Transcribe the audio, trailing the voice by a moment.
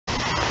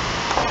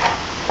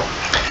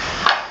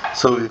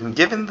So we've been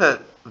given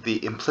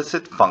the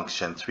implicit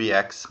function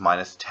 3x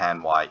minus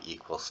tan y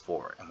equals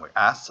 4, and we're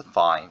asked to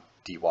find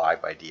dy by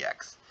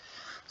dx.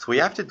 So we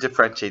have to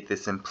differentiate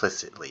this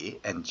implicitly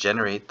and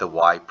generate the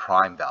y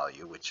prime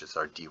value, which is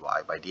our dy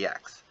by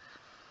dx.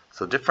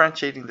 So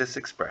differentiating this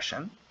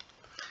expression,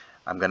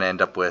 I'm going to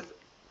end up with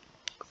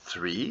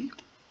 3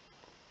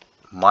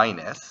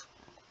 minus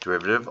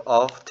derivative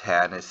of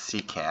tan is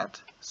secant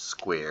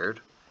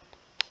squared,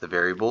 the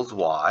variable is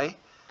y.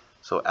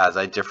 So as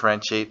I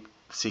differentiate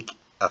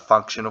a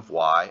function of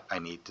y, I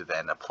need to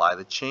then apply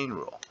the chain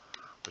rule,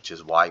 which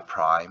is y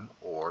prime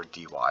or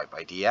dy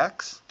by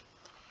dx.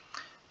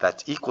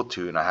 That's equal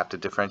to, and I have to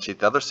differentiate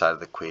the other side of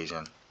the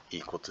equation,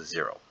 equal to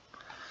 0.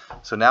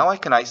 So now I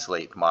can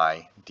isolate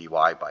my dy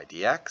by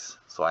dx.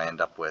 So I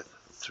end up with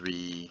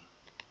 3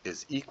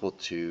 is equal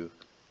to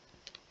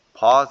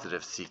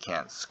positive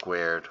secant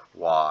squared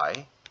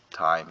y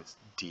times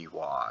dy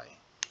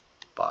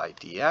by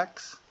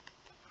dx.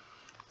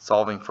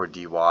 Solving for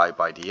dy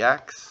by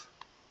dx,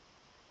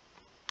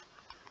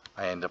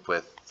 I end up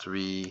with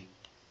 3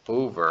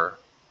 over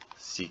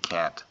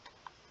secant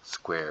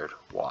squared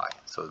y.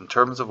 So in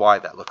terms of y,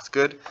 that looks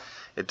good.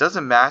 It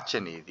doesn't match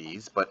any of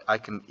these, but I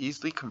can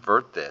easily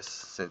convert this.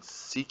 Since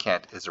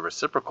secant is a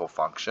reciprocal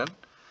function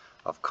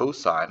of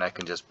cosine, I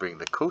can just bring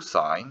the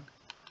cosine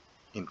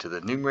into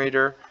the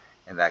numerator,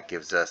 and that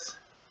gives us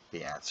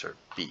the answer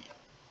B.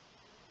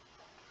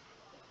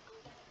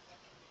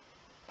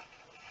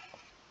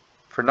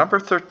 For number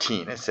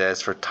 13, it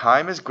says, for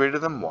time is greater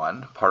than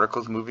 1,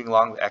 particles moving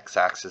along the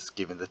x-axis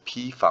given the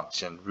p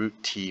function root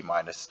t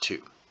minus 2.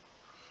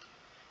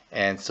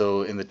 And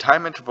so in the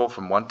time interval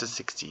from 1 to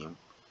 16,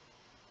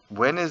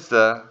 when is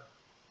the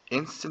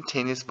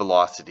instantaneous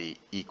velocity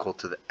equal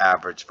to the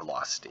average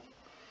velocity?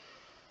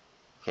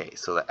 Okay,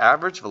 so the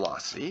average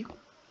velocity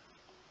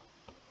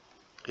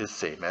is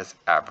same as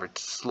average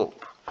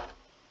slope.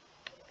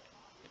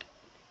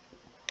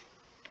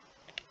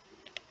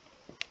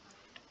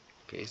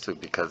 Okay, so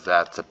because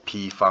that's a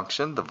p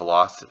function,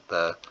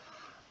 the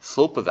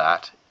slope of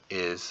that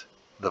is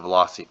the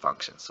velocity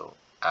function, so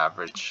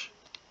average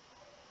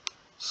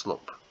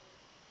slope.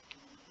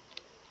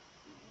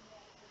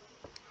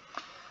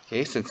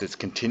 Okay, since it's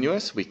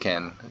continuous,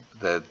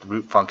 the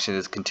root function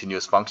is a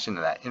continuous function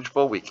in that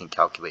interval, we can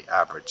calculate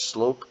average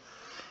slope,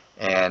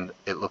 and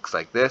it looks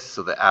like this.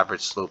 So the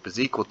average slope is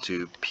equal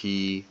to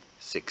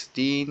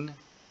p16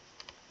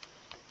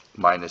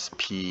 minus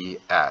p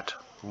at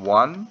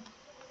 1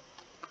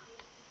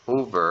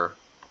 over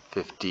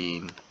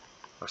 16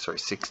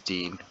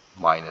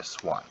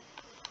 minus 1.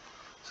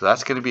 So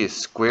that's going to be a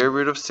square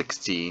root of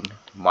 16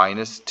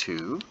 minus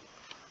 2.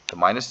 The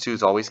minus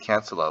 2's always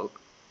cancel out.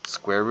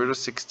 Square root of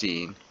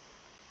 16,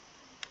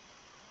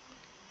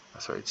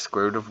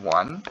 square root of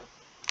 1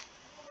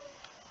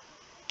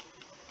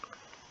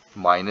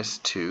 minus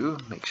 2.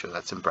 Make sure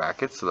that's in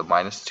brackets, so the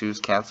minus 2's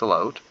cancel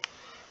out,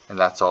 and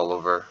that's all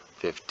over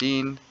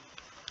 15.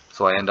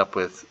 So I end up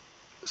with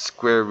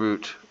square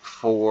root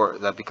 4,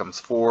 that becomes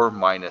 4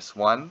 minus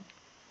 1,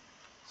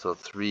 so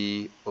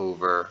 3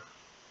 over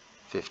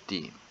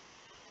 15.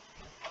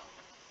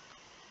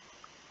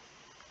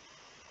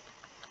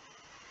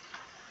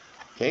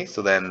 Okay,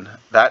 so then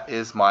that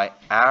is my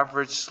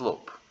average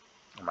slope,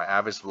 or my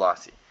average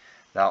velocity.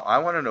 Now I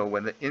want to know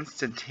when the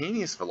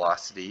instantaneous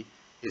velocity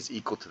is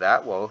equal to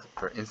that. Well,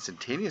 for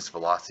instantaneous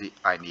velocity,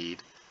 I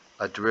need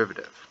a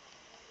derivative.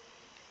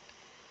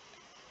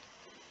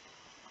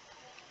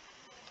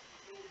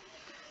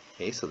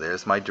 Okay, so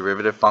there's my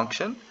derivative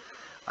function.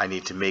 I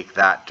need to make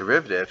that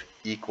derivative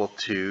equal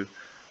to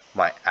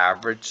my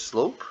average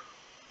slope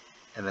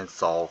and then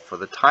solve for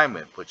the time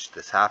at which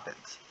this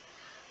happens.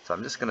 So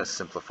I'm just going to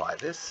simplify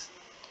this.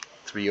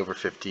 3 over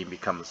 15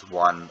 becomes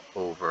 1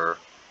 over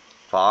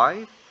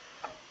 5.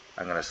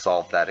 I'm going to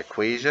solve that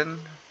equation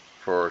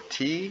for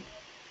t.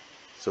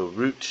 So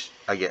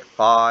I get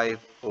 5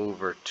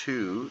 over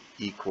 2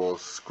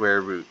 equals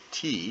square root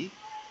t.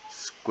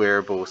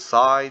 Square both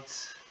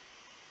sides.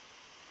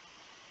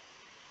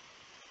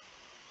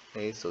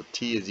 Okay, so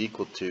t is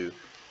equal to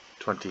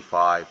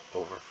 25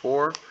 over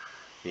 4.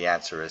 The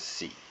answer is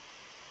C.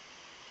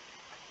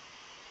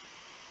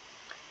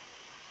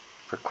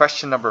 For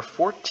question number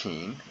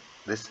 14,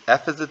 this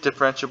f is a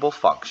differentiable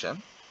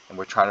function, and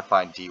we're trying to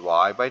find dy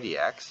by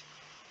dx.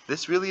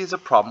 This really is a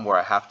problem where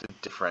I have to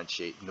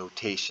differentiate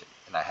notation,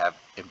 and I have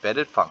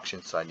embedded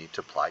functions, so I need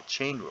to apply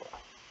chain rule.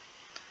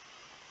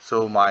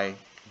 So my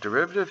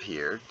derivative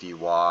here, dy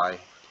by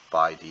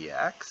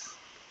dx,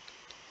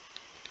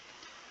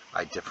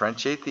 I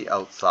differentiate the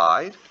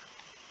outside,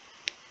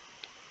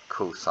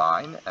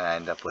 cosine, and I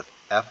end up with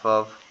f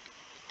of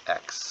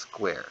x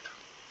squared.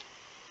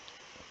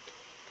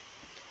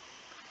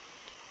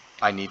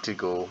 I need to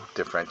go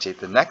differentiate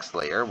the next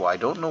layer. Well, I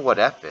don't know what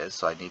f is,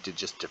 so I need to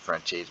just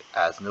differentiate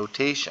as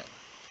notation.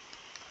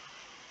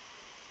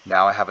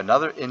 Now I have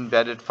another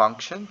embedded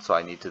function, so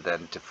I need to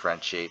then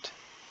differentiate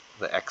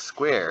the x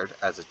squared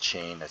as a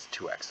chain as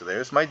 2x. So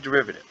there's my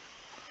derivative.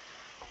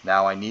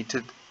 Now I need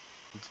to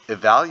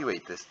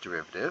evaluate this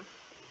derivative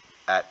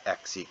at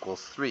x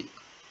equals 3.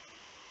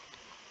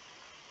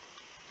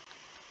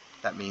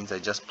 That means I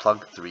just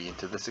plug 3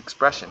 into this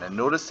expression. And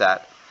notice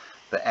that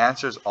the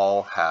answers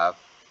all have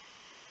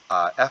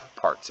f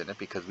parts in it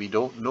because we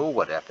don't know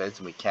what f is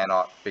and we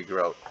cannot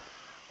figure out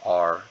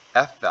our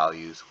f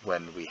values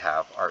when we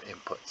have our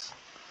inputs.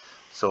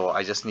 So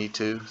I just need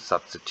to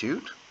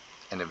substitute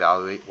and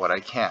evaluate what I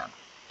can.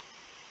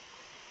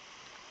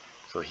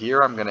 So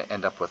here I'm going to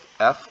end up with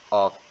f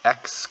of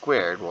x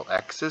squared. Well,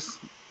 x is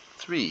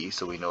 3,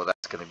 so we know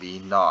that's going to be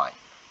 9.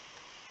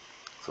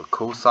 So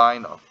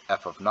cosine of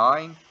f of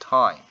 9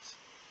 times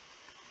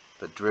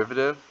the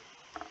derivative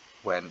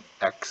when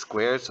x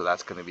squared, so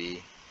that's going to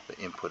be, the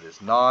input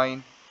is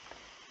 9.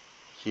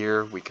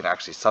 Here we can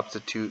actually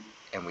substitute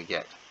and we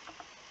get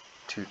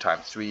 2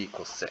 times 3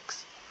 equals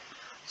 6.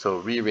 So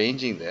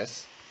rearranging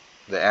this,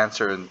 the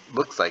answer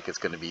looks like it's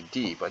going to be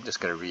D, but I'm just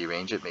going to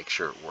rearrange it, make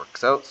sure it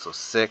works out. So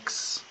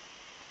 6,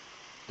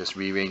 just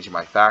rearranging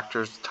my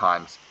factors,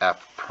 times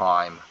f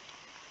prime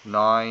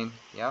 9,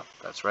 yeah,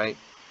 that's right,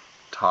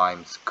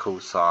 times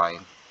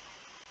cosine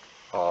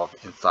of,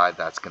 inside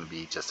that's going to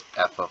be just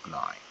f of 9.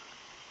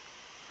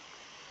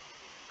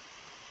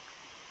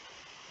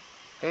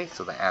 Okay,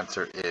 so the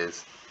answer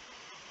is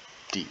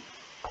D.